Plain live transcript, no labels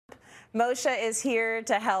Mosha is here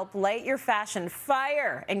to help light your fashion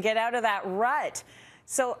fire and get out of that rut.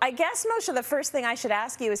 So I guess, Mosha, the first thing I should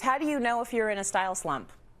ask you is, how do you know if you're in a style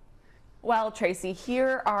slump? Well, Tracy,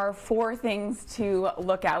 here are 4 things to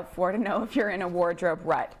look out for to know if you're in a wardrobe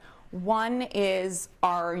rut. One is,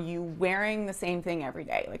 are you wearing the same thing every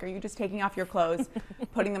day? Like, are you just taking off your clothes,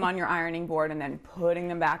 putting them on your ironing board, and then putting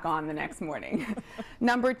them back on the next morning?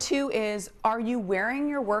 Number 2 is, are you wearing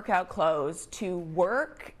your workout clothes to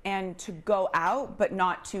work and to go out, but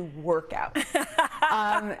not to work out?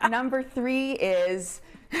 Number 3 is,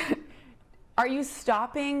 are you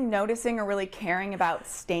stopping, noticing, or really caring about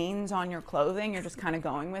stains on your clothing? You're just kind of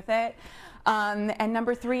going with it. And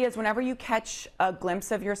number 3 is, whenever you catch a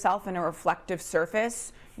glimpse of yourself in a reflective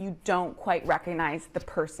surface, you don't quite recognize the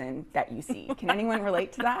person that you see. Can anyone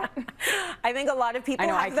relate to that? I think a lot of people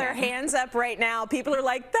have their hands up right now. People are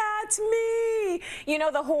like, that's me. You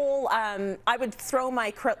know, the whole, I would throw my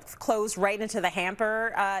clothes right into the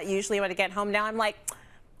hamper, usually when I get home. Now I'm like,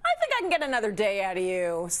 I think I can get another day out of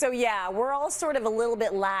you. So yeah, we're all sort of a little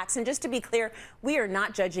bit lax. And just to be clear, we are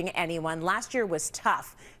not judging anyone. Last year was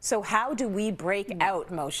tough. So how do we break out,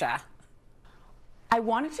 Mosha? I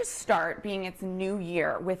wanted to start, being it's new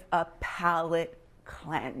year, with a palette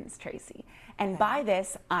cleanse, Tracy. And by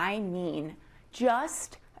this, I mean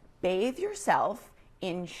just bathe yourself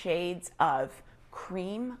in shades of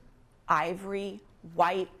cream, ivory,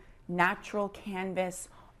 white, natural canvas,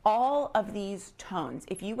 all of these tones.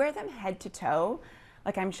 If you wear them head to toe,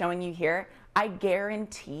 like I'm showing you here, I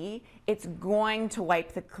guarantee it's going to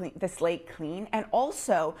wipe the slate clean. And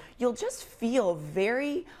also, you'll just feel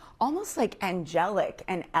very, almost like angelic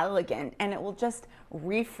and elegant, and it will just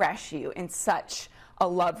refresh you in such a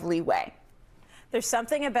lovely way. There's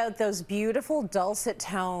something about those beautiful dulcet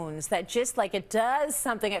tones that just, like, it does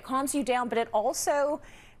something. It calms you down, but it also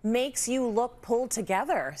makes you look pulled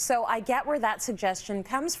together. So I get where that suggestion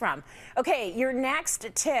comes from. Okay, your next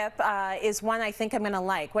tip is one I think I'm gonna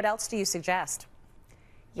like. What else do you suggest?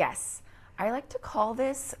 Yes, I like to call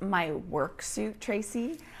this my work suit,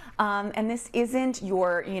 Tracy. And this isn't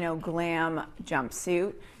your, glam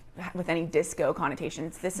jumpsuit with any disco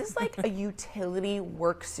connotations. This is like a utility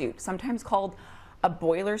work suit, sometimes called a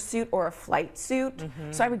boiler suit or a flight suit.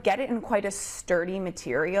 So I would get it in quite a sturdy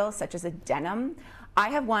material, such as a denim. I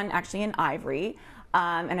have one actually in ivory,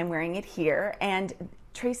 and I'm wearing it here. And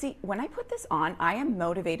Tracy, when I put this on, I am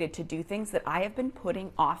motivated to do things that I have been putting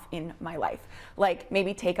off in my life. Like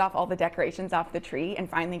maybe take off all the decorations off the tree and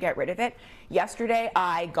finally get rid of it. Yesterday,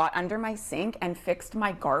 I got under my sink and fixed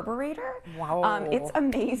my garburator. Wow. It's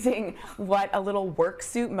amazing what a little work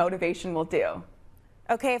suit motivation will do.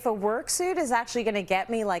 Okay, if a work suit is actually going to get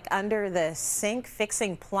me like under the sink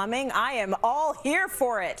fixing plumbing, I am all here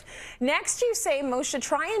for it. Next, you say, Mosha,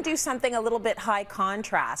 try and do something a little bit high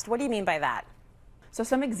contrast. What do you mean by that? So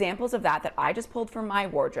some examples of that I just pulled from my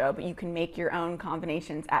wardrobe, but you can make your own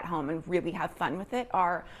combinations at home and really have fun with it,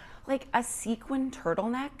 are like a sequin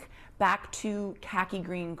turtleneck back to khaki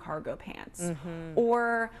green cargo pants.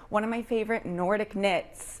 Or one of my favorite Nordic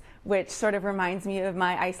knits, which sort of reminds me of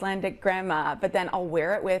my Icelandic grandma, but then I'll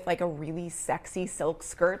wear it with like a really sexy silk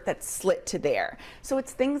skirt that's slit to there. So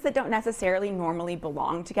it's things that don't necessarily normally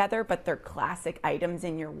belong together, but they're classic items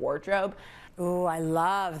in your wardrobe. Ooh, I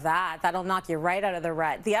love that. That'll knock you right out of the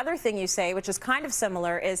rut. The other thing you say, which is kind of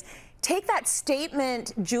similar, is take that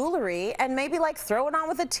statement jewelry and maybe like throw it on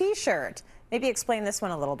with a t-shirt. Maybe explain this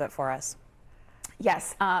one a little bit for us.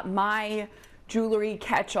 Yes, my jewelry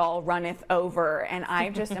catch-all runneth over, and I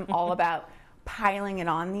just am all about piling it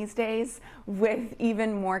on these days with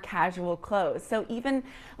even more casual clothes. So even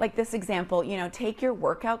like this example, take your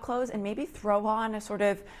workout clothes and maybe throw on a sort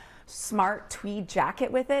of smart tweed jacket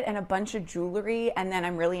with it and a bunch of jewelry. And then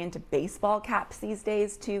I'm really into baseball caps these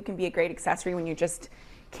days too. Can be a great accessory when you just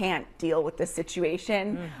can't deal with the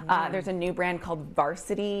situation. There's a new brand called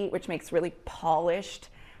Varsity, which makes really polished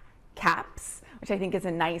caps, which I think is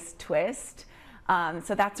a nice twist.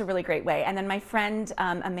 So that's a really great way. And then my friend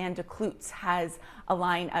Amanda Klutz has a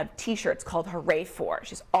line of t-shirts called Hooray For.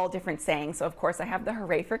 She's all different sayings. So of course I have the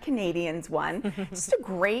Hooray For Canadians one. Just a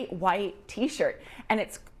great white t-shirt. And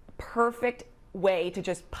it's perfect way to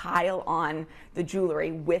just pile on the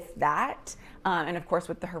jewelry with that. And of course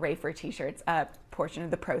with the Hooray For t-shirts, a portion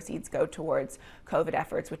of the proceeds go towards COVID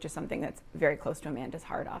efforts, which is something that's very close to Amanda's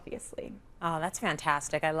heart, obviously. Oh, that's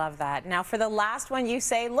fantastic. I love that. Now for the last one, you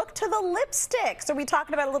say, look to the lipstick. So are we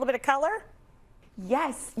talking about a little bit of color?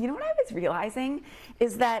 Yes. You know what I was realizing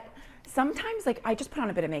is that sometimes, like, I just put on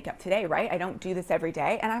a bit of makeup today, right? I don't do this every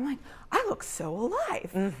day. And I'm like, I look so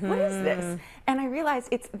alive. What is this? And I realized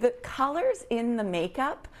it's the colors in the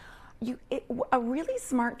makeup a really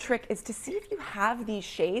smart trick is to see if you have these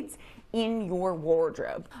shades in your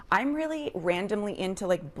wardrobe. I'm really randomly into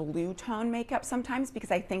like blue tone makeup sometimes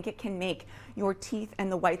because I think it can make your teeth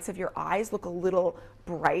and the whites of your eyes look a little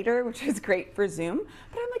brighter, which is great for Zoom.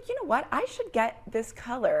 But I'm like, you know what? I should get this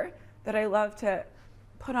color that I love to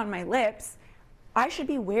put on my lips. I should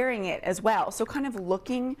be wearing it as well. So kind of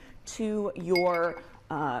looking to your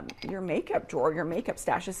makeup drawer, your makeup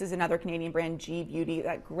stash. This is another Canadian brand, G Beauty,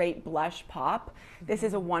 that great blush pop. This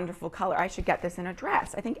is a wonderful color. I should get this in a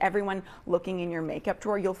dress. I think everyone looking in your makeup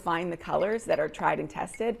drawer, you'll find the colors that are tried and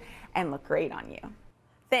tested and look great on you.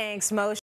 Thanks, Mosha.